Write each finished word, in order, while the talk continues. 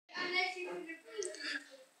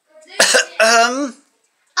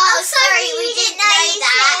Oh, sorry, we didn't know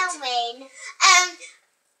that.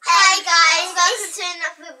 Hi guys, welcome to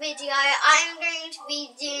another video. I'm going to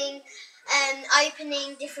be doing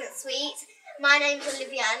opening different sweets. My name's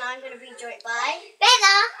Olivia and I'm going to be joined by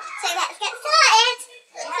Bella. So let's get started.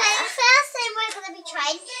 So the first thing we're going to be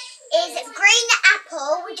trying is green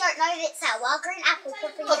apple. We don't know if it's sour. Green apple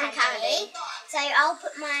popping candy. So I'll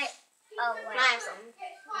put my knives on.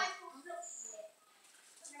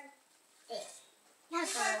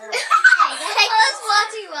 That's far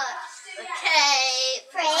too much. Okay,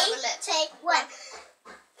 3, 2, 1.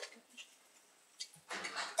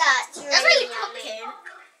 That's really yummy. popping.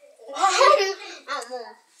 Oh,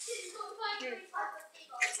 more.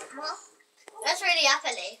 More? That's really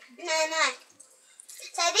uppily. No.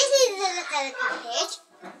 So this is the look of the package.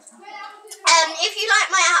 If you like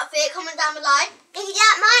my outfit, comment down below. If you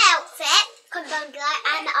like my outfit, comment down below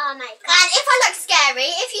and our makeup. And if I look scary,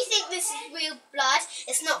 if you think this is real blood,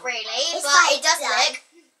 it's not really, It's but fake it does blood. look.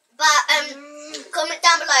 But comment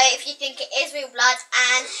down below if you think it is real blood,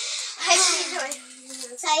 and hope you enjoy.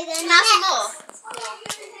 So then Can I have some next- more? Yeah.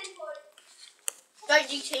 Don't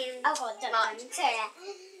you two? Oh God, don't mind. Sorry.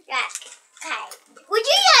 Right. Okay. Would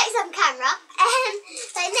you like some camera?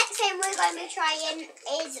 So next thing we're going to be trying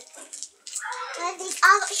is these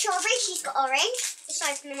are strawberry. She's got orange. Just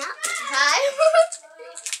open them up. Okay.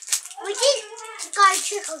 We didn't go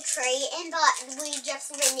trick or treating, but we just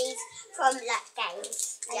win these from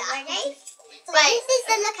games. Are you ready? So Wait. this is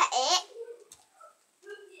the look at it.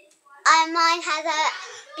 Mine has a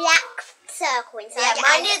black circle inside. Yeah,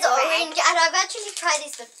 mine and is orange, and I've actually tried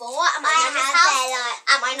this before at my nana's house.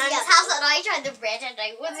 At my nana's house, and I tried the red, and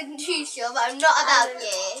I wasn't too sure, but I'm not about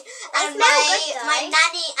you. And my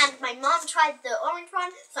nanny and my mum tried the orange one,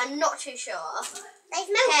 so I'm not too sure. They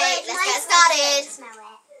smell Okay, good. let's get started. Smell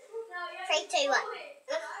it. 3, 2, 1. I'm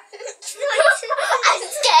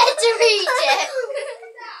scared to read it.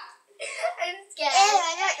 I'm Ew, scared.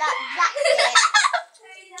 I don't like that bit.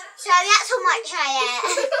 So that's all might try it.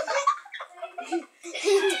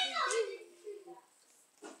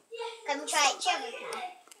 Can we try it cherry now?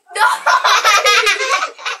 No!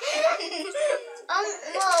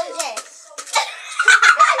 What is this?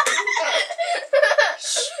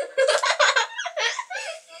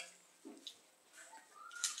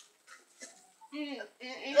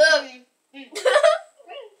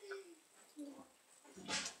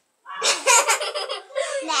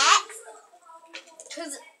 Next.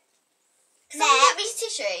 Because Next. get me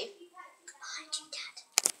tissue. Behind you, Dad.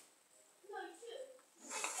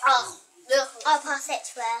 Oh, I'll pass it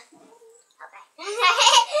to her. Okay.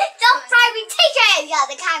 Don't throw me tissue at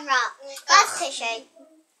the camera. That's tissue.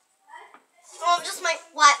 I've just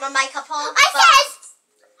wiped my makeup off.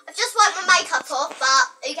 I've just wiped my makeup off, but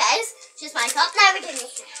who cares? Just makeup. No, we're doing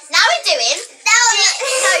this. Now we're doing.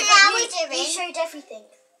 Now we're doing. You showed everything.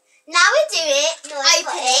 Now we're doing Noise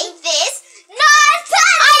opening this noise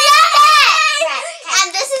pen. I love it. Right, okay.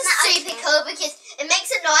 And this is Now super open it. cool because it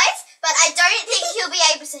makes a noise, but I don't think you'll be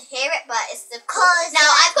able to hear it. But it's the cool. Cause Now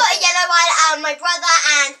I've got a yellow one, and my brother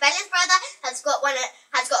and Bella's brother has got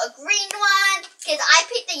a green one. Because I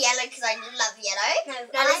picked the yellow because I love yellow. No,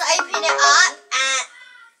 Now let's I open it up and.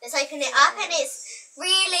 Let's open it up, and it's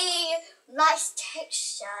really nice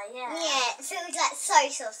texture, yeah. Yeah, it feels like so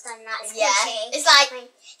soft and that's Yeah, squishy. it's like,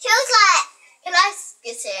 Feels like. can I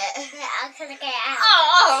get it? Yeah, I'm gonna get it out.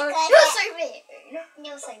 Oh, Can I you're get- so mean.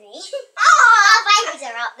 You're so mean. Oh, Our babies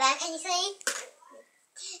are up there, can you see?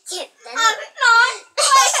 Cute. no. No,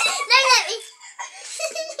 let me.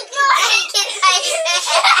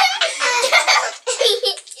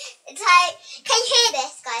 It's like, can you hear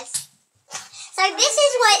this, guys? So this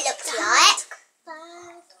is what it looks like.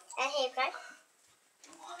 And here we go.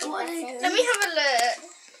 Let me have a look.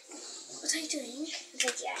 What are you doing?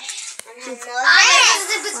 Video. And This is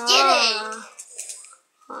the beginning.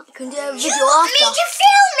 Can do a video You after. need to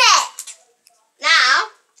film it. Now,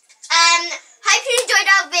 hope you enjoyed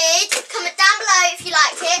our vid. Comment down below if you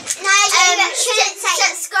liked it. No, you shouldn't say.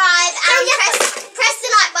 Subscribe and press the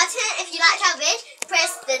like button if you liked our vid.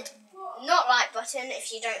 Press the not like button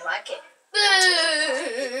if you don't like it. Boo!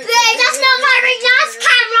 That's not very nice,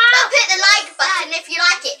 camera. But put the like button if you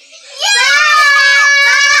like it. Yeah!